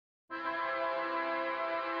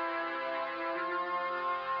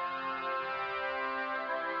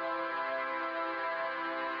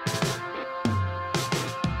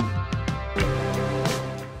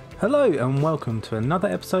Hello and welcome to another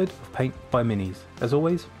episode of Paint by Minis. As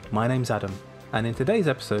always, my name's Adam, and in today's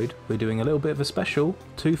episode we're doing a little bit of a special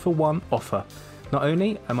 2-for-1 offer. Not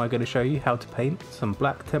only am I going to show you how to paint some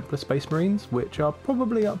Black Templar Space Marines, which are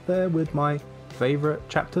probably up there with my favourite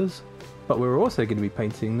chapters, but we're also going to be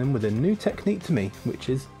painting them with a new technique to me, which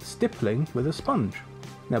is stippling with a sponge.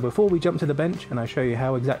 Now before we jump to the bench and I show you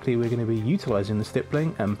how exactly we're going to be utilising the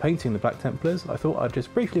stippling and painting the Black Templars, I thought I'd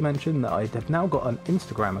just briefly mention that I have now got an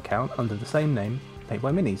Instagram account under the same name, Paint by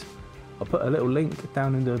Minis. I'll put a little link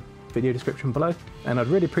down in the video description below, and I'd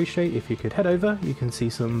really appreciate if you could head over. You can see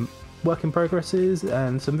some work in progresses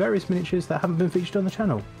and some various miniatures that haven't been featured on the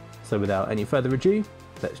channel. So without any further ado,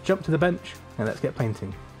 let's jump to the bench and let's get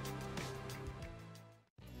painting.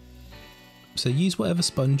 So use whatever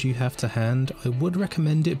sponge you have to hand. I would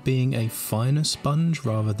recommend it being a finer sponge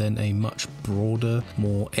rather than a much broader,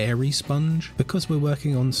 more airy sponge. Because we're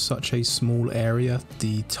working on such a small area,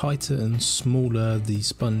 the tighter and smaller the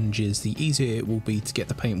sponge is, the easier it will be to get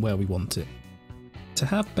the paint where we want it. To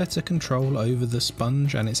have better control over the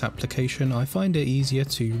sponge and its application, I find it easier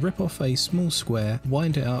to rip off a small square,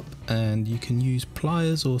 wind it up, and you can use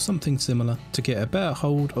pliers or something similar to get a better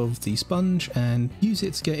hold of the sponge and use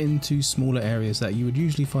it to get into smaller areas that you would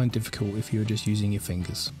usually find difficult if you were just using your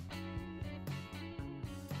fingers.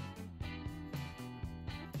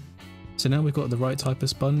 So now we've got the right type of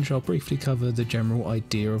sponge, I'll briefly cover the general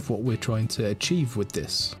idea of what we're trying to achieve with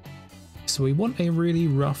this. So we want a really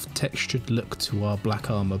rough textured look to our black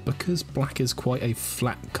armour. Because black is quite a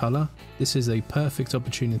flat colour, this is a perfect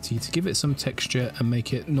opportunity to give it some texture and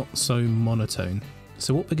make it not so monotone.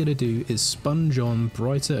 So what we're going to do is sponge on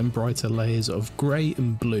brighter and brighter layers of grey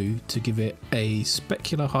and blue to give it a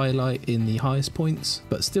specular highlight in the highest points,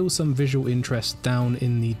 but still some visual interest down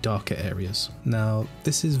in the darker areas. Now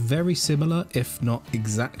this is very similar, if not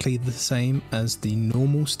exactly the same, as the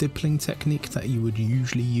normal stippling technique that you would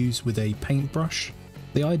usually use with a paintbrush.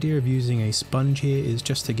 The idea of using a sponge here is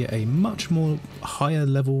just to get a much more higher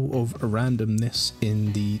level of randomness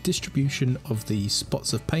in the distribution of the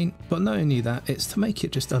spots of paint, but not only that, it's to make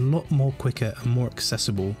it just a lot more quicker and more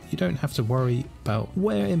accessible. You don't have to worry about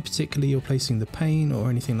where in particular you're placing the paint or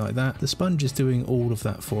anything like that. The sponge is doing all of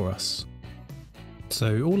that for us.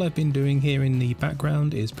 So all I've been doing here in the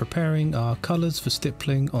background is preparing our colours for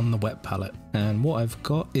stippling on the wet palette, and what I've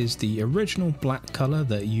got is the original black colour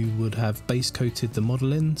that you would have base coated the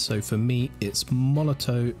model in. So for me it's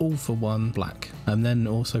Molotow All for One Black. I'm then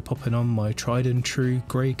also popping on my tried and true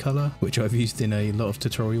grey colour, which I've used in a lot of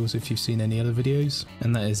tutorials if you've seen any other videos,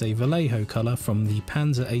 and that is a Vallejo colour from the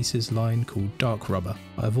Panzer Aces line called Dark Rubber.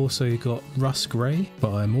 I've also got Rust Grey,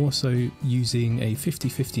 but I'm also using a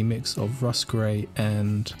 50-50 mix of Rust Grey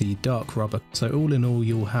and the Dark Rubber. So all in all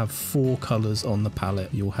you'll have 4 colours on the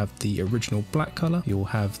palette. You'll have the original black colour, you'll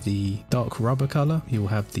have the Dark Rubber colour, you'll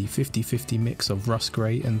have the 50-50 mix of Rust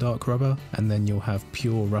Grey and Dark Rubber, and then you'll have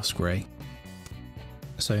pure Rust Grey.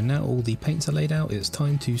 So now all the paints are laid out, it's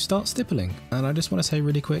time to start stippling. And I just want to say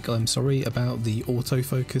really quick, I'm sorry about the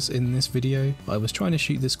autofocus in this video. I was trying to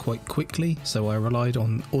shoot this quite quickly, so I relied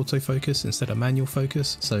on autofocus instead of manual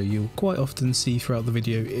focus. So you'll quite often see throughout the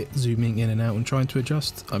video it zooming in and out and trying to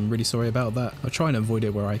adjust. I'm really sorry about that. I try and avoid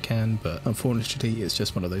it where I can, but unfortunately it's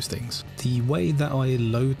just one of those things. The way that I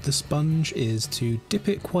load the sponge is to dip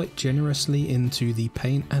it quite generously into the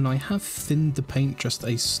paint, and I have thinned the paint just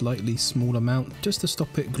a slightly small amount just to stop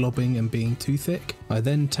it globbing and being too thick. I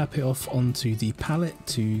then tap it off onto the palette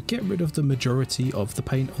to get rid of the majority of the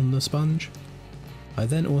paint on the sponge. I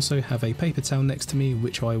then also have a paper towel next to me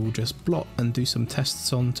which I will just blot and do some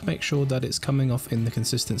tests on to make sure that it's coming off in the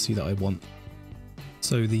consistency that I want.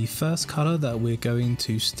 So the first colour that we're going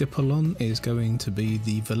to stipple on is going to be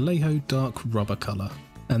the Vallejo Dark Rubber colour.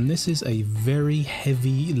 And this is a very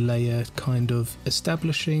heavy layer, kind of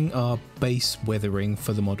establishing our base weathering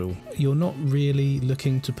for the model. You're not really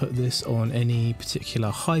looking to put this on any particular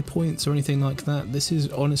high points or anything like that. This is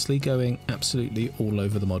honestly going absolutely all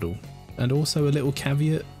over the model. And also a little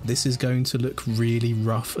caveat, this is going to look really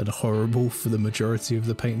rough and horrible for the majority of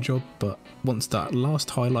the paint job, but once that last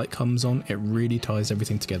highlight comes on, it really ties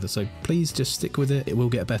everything together. So please just stick with it, it will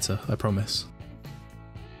get better, I promise.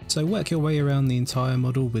 So work your way around the entire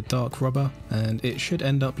model with Dark Rubber and it should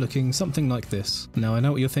end up looking something like this. Now I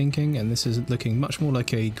know what you're thinking, and this is looking much more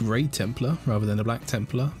like a Grey Templar rather than a Black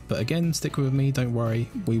Templar, but again, stick with me, don't worry,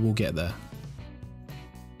 we will get there.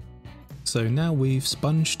 So now we've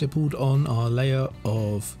sponge stippled on our layer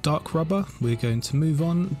of dark rubber, we're going to move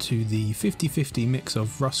on to the 50-50 mix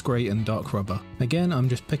of rust grey and dark rubber. Again, I'm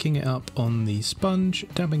just picking it up on the sponge,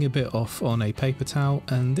 dabbing a bit off on a paper towel,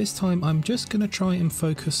 and this time I'm just going to try and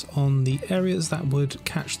focus on the areas that would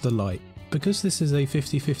catch the light. Because this is a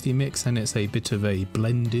 50-50 mix and it's a bit of a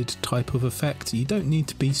blended type of effect, you don't need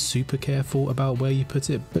to be super careful about where you put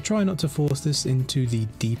it, but try not to force this into the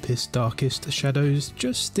deepest, darkest shadows.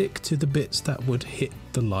 Just stick to the bits that would hit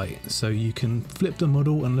the light. So you can flip the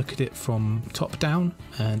model and look at it from top down,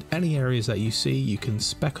 and any areas that you see, you can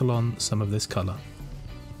speckle on some of this colour.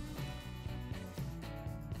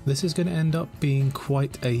 This is going to end up being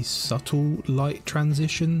quite a subtle light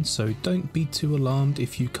transition, so don't be too alarmed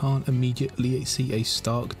if you can't immediately see a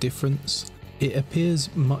stark difference. It appears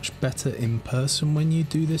much better in person when you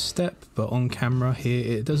do this step, but on camera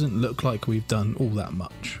here it doesn't look like we've done all that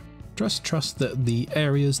much. Just trust that the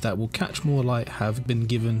areas that will catch more light have been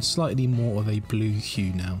given slightly more of a blue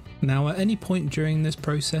hue now. Now at any point during this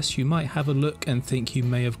process you might have a look and think you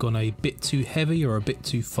may have gone a bit too heavy or a bit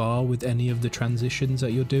too far with any of the transitions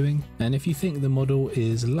that you're doing, and if you think the model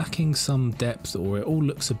is lacking some depth or it all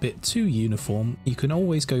looks a bit too uniform, you can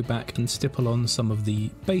always go back and stipple on some of the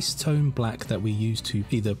base tone black that we use to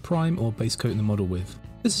either prime or base coat the model with.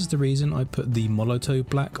 This is the reason I put the Molotov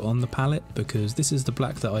black on the palette, because this is the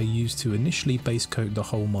black that I used to initially base coat the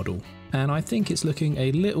whole model. And I think it's looking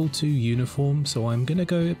a little too uniform, so I'm going to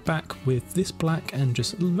go back with this black and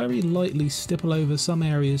just very lightly stipple over some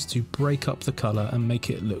areas to break up the colour and make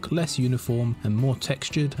it look less uniform and more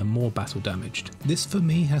textured and more battle damaged. This for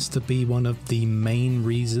me has to be one of the main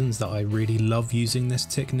reasons that I really love using this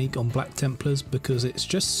technique on Black Templars, because it's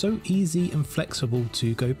just so easy and flexible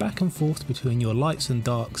to go back and forth between your lights and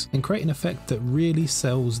darks and create an effect that really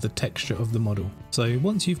sells the texture of the model. So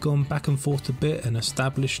once you've gone back and forth a bit and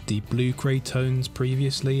established the blue-grey tones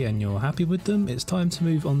previously and you're happy with them, it's time to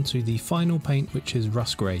move on to the final paint, which is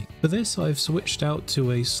rust grey. For this I've switched out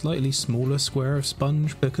to a slightly smaller square of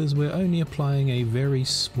sponge because we're only applying a very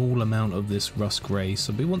small amount of this rust grey,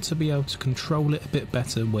 so we want to be able to control it a bit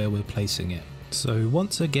better where we're placing it. So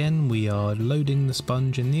once again we are loading the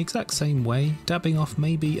sponge in the exact same way, dabbing off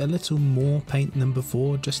maybe a little more paint than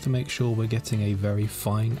before just to make sure we're getting a very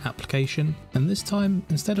fine application. And this time,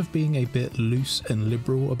 instead of being a bit loose and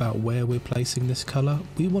liberal about where we're placing this colour,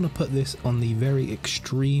 we want to put this on the very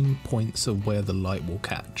extreme points of where the light will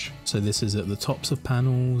catch. So this is at the tops of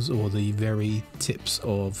panels or the very tips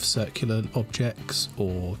of circular objects,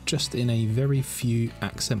 or just in a very few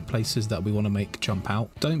accent places that we want to make jump out.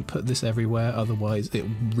 Don't put this everywhere, otherwise it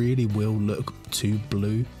really will look too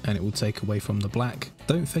blue and it will take away from the black.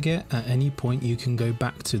 Don't forget, at any point you can go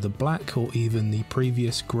back to the black or even the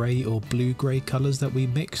previous grey or blue-grey colours that we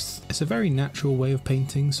mixed. It's a very natural way of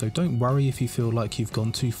painting, so don't worry if you feel like you've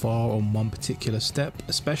gone too far on one particular step,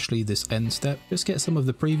 especially this end step. Just get some of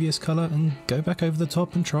the previous colour and go back over the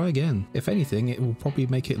top and try again. If anything, it will probably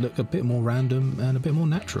make it look a bit more random and a bit more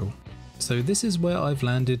natural. So this is where I've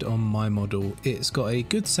landed on my model. It's got a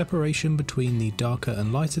good separation between the darker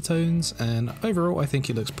and lighter tones, and overall I think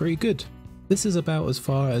it looks pretty good. This is about as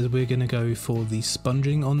far as we're going to go for the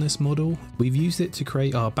sponging on this model. We've used it to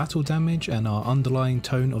create our battle damage and our underlying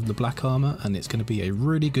tone of the black armour, and it's going to be a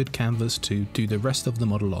really good canvas to do the rest of the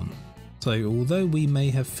model on. So although we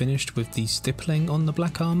may have finished with the stippling on the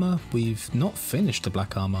black armour, we've not finished the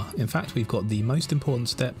black armour. In fact, we've got the most important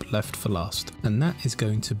step left for last, and that is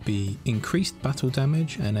going to be increased battle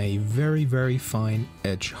damage and a very fine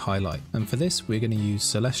edge highlight. And for this we're going to use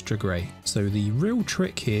Celestra Grey. So the real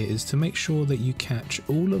trick here is to make sure that you catch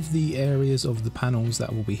all of the areas of the panels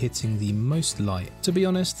that will be hitting the most light. To be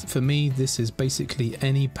honest, for me this is basically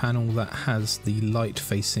any panel that has the light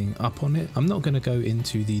facing up on it. I'm not going to go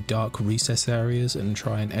into the dark recess areas and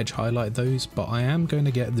try and edge highlight those, but I am going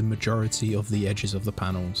to get the majority of the edges of the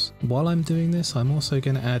panels. While I'm doing this, I'm also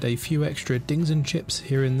going to add a few extra dings and chips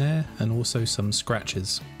here and there, and also some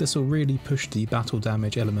scratches. This will really push the battle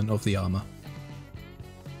damage element of the armour.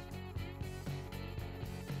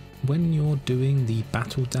 When you're doing the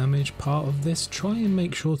battle damage part of this, try and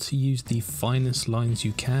make sure to use the finest lines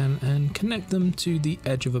you can and connect them to the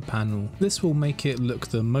edge of a panel. This will make it look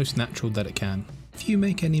the most natural that it can. If you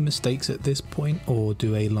make any mistakes at this point or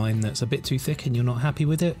do a line that's a bit too thick and you're not happy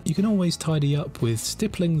with it, you can always tidy up with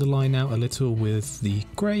stippling the line out a little with the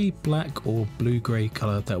grey, black or blue-grey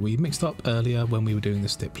colour that we mixed up earlier when we were doing the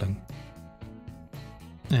stippling.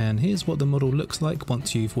 And here's what the model looks like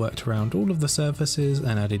once you've worked around all of the surfaces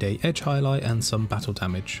and added a edge highlight and some battle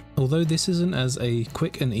damage. Although this isn't as a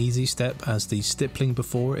quick and easy step as the stippling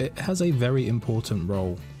before, it has a very important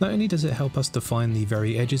role. Not only does it help us define the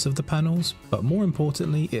very edges of the panels, but more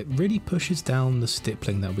importantly it really pushes down the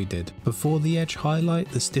stippling that we did. Before the edge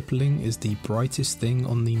highlight, the stippling is the brightest thing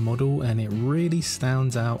on the model and it really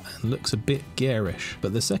stands out and looks a bit garish,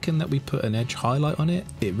 but the second that we put an edge highlight on it,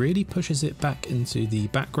 it really pushes it back into the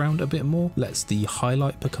background a bit more, lets the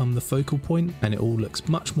highlight become the focal point, and it all looks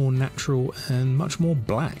much more natural and much more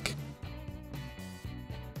black.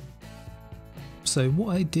 So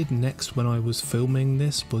what I did next when I was filming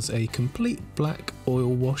this was a complete black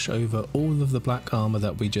oil wash over all of the black armour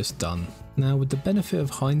that we just done. Now with the benefit of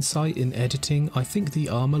hindsight in editing, I think the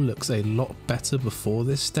armour looks a lot better before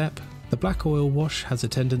this step. The black oil wash has a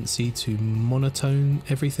tendency to monotone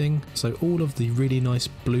everything, so all of the really nice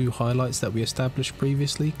blue highlights that we established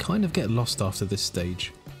previously kind of get lost after this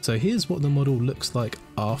stage. So here's what the model looks like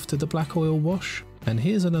after the black oil wash, and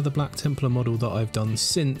here's another Black Templar model that I've done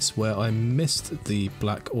since where I missed the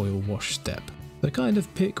black oil wash step. So kind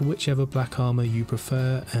of pick whichever black armour you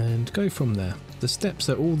prefer and go from there. The steps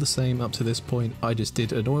are all the same up to this point, I just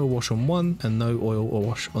did an oil wash on one and no oil or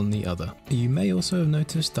wash on the other. You may also have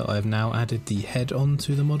noticed that I've now added the head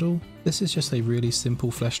onto the model. This is just a really simple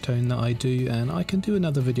flesh tone that I do, and I can do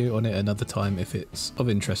another video on it another time if it's of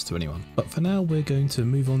interest to anyone. But for now we're going to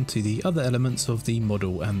move on to the other elements of the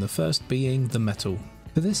model, and the first being the metal.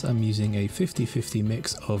 For this I'm using a 50-50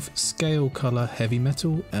 mix of scale colour heavy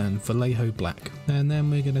metal and Vallejo black, and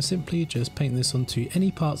then we're going to simply just paint this onto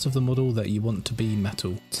any parts of the model that you want to be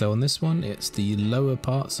metal. So on this one it's the lower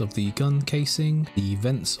parts of the gun casing, the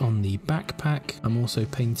vents on the backpack, I'm also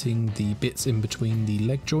painting the bits in between the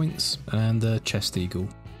leg joints and the chest eagle.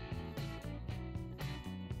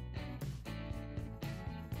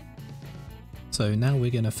 So now we're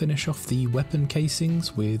going to finish off the weapon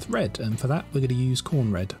casings with red, and for that we're going to use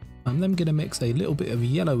corn red. I'm then going to mix a little bit of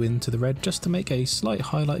yellow into the red just to make a slight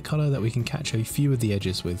highlight colour that we can catch a few of the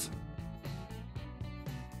edges with.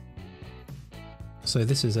 So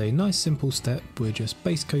this is a nice simple step, we're just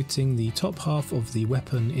base coating the top half of the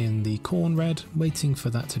weapon in the corn red, waiting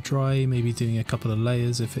for that to dry, maybe doing a couple of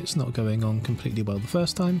layers if it's not going on completely well the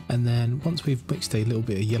first time, and then once we've mixed a little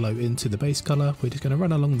bit of yellow into the base colour, we're just going to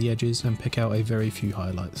run along the edges and pick out a very few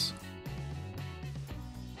highlights.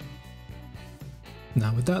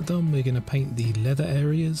 Now with that done, we're going to paint the leather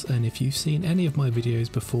areas, and if you've seen any of my videos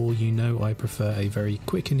before, you know I prefer a very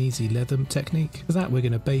quick and easy leather technique. For that we're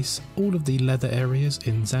going to base all of the leather areas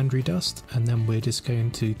in Zandri dust, and then we're just going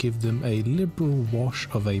to give them a liberal wash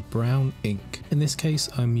of a brown ink. In this case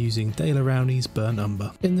I'm using Dale Rowney's Burnt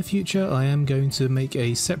Umber. In the future I am going to make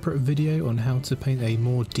a separate video on how to paint a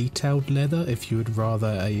more detailed leather if you would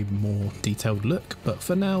rather a more detailed look, but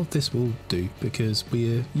for now this will do because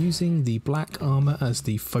we're using the black armour as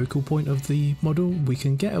the focal point of the model. We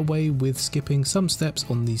can get away with skipping some steps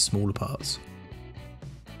on these smaller parts.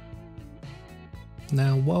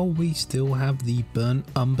 Now while we still have the burnt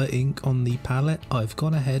umber ink on the palette, I've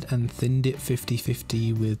gone ahead and thinned it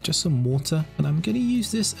 50-50 with just some water, and I'm going to use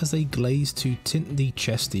this as a glaze to tint the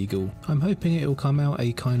chest eagle. I'm hoping it will come out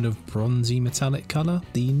a kind of bronzy metallic colour.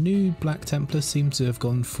 The new Black Templars seem to have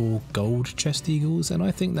gone for gold chest eagles, and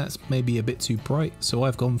I think that's maybe a bit too bright, so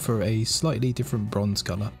I've gone for a slightly different bronze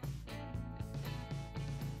colour.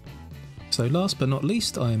 So last but not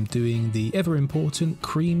least, I am doing the ever important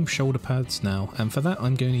cream shoulder pads now, and for that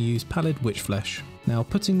I'm going to use Pallid Witch Flesh. Now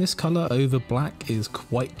putting this colour over black is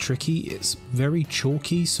quite tricky, it's very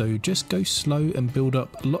chalky, so just go slow and build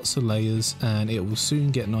up lots of layers and it will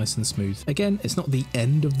soon get nice and smooth. Again, it's not the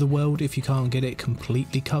end of the world if you can't get it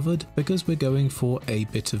completely covered, because we're going for a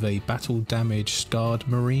bit of a battle damaged scarred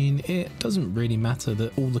marine. It doesn't really matter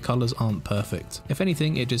that all the colours aren't perfect. If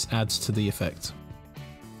anything, it just adds to the effect.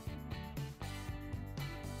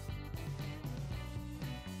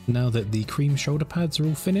 Now that the cream shoulder pads are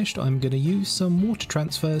all finished, I'm going to use some water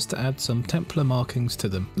transfers to add some Templar markings to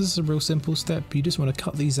them. This is a real simple step, you just want to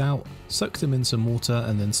cut these out, soak them in some water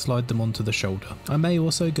and then slide them onto the shoulder. I may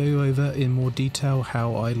also go over in more detail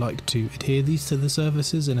how I like to adhere these to the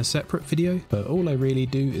surfaces in a separate video, but all I really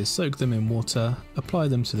do is soak them in water, apply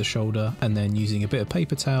them to the shoulder, and then using a bit of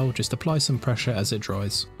paper towel just apply some pressure as it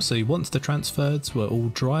dries. So once the transfers were all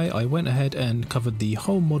dry, I went ahead and covered the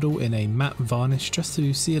whole model in a matte varnish just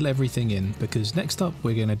to seal everything in, because next up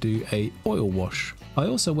we're going to do a oil wash. I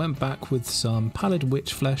also went back with some Pallid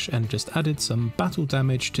Witch Flesh and just added some battle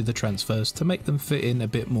damage to the transfers to make them fit in a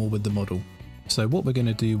bit more with the model. So what we're going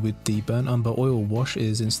to do with the burnt umber oil wash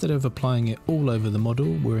is, instead of applying it all over the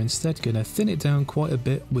model, we're instead going to thin it down quite a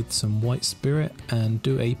bit with some white spirit and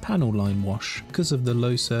do a panel line wash. Because of the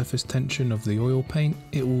low surface tension of the oil paint,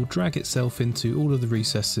 it will drag itself into all of the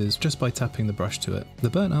recesses just by tapping the brush to it. The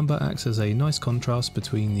burnt umber acts as a nice contrast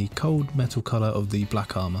between the cold metal colour of the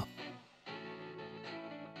black armour.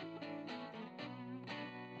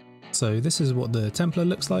 So this is what the Templar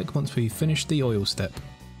looks like once we finish the oil step.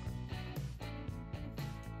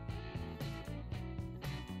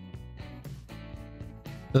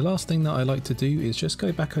 The last thing that I like to do is just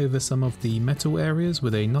go back over some of the metal areas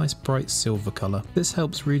with a nice bright silver colour. This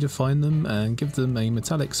helps redefine them and give them a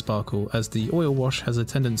metallic sparkle, as the oil wash has a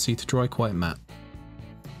tendency to dry quite matte.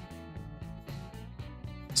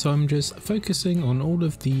 So I'm just focusing on all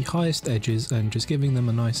of the highest edges and just giving them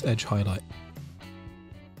a nice edge highlight.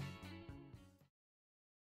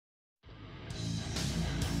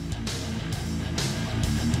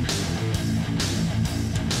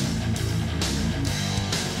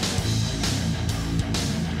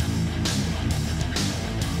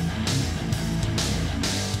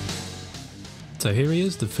 So here he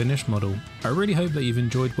is, the finished model. I really hope that you've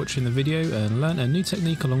enjoyed watching the video and learnt a new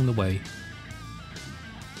technique along the way.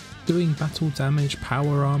 Doing battle damage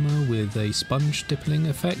power armour with a sponge stippling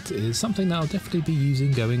effect is something that I'll definitely be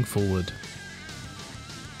using going forward.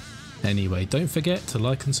 Anyway, don't forget to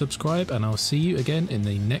like and subscribe, and I'll see you again in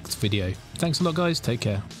the next video. Thanks a lot guys, take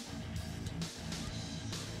care.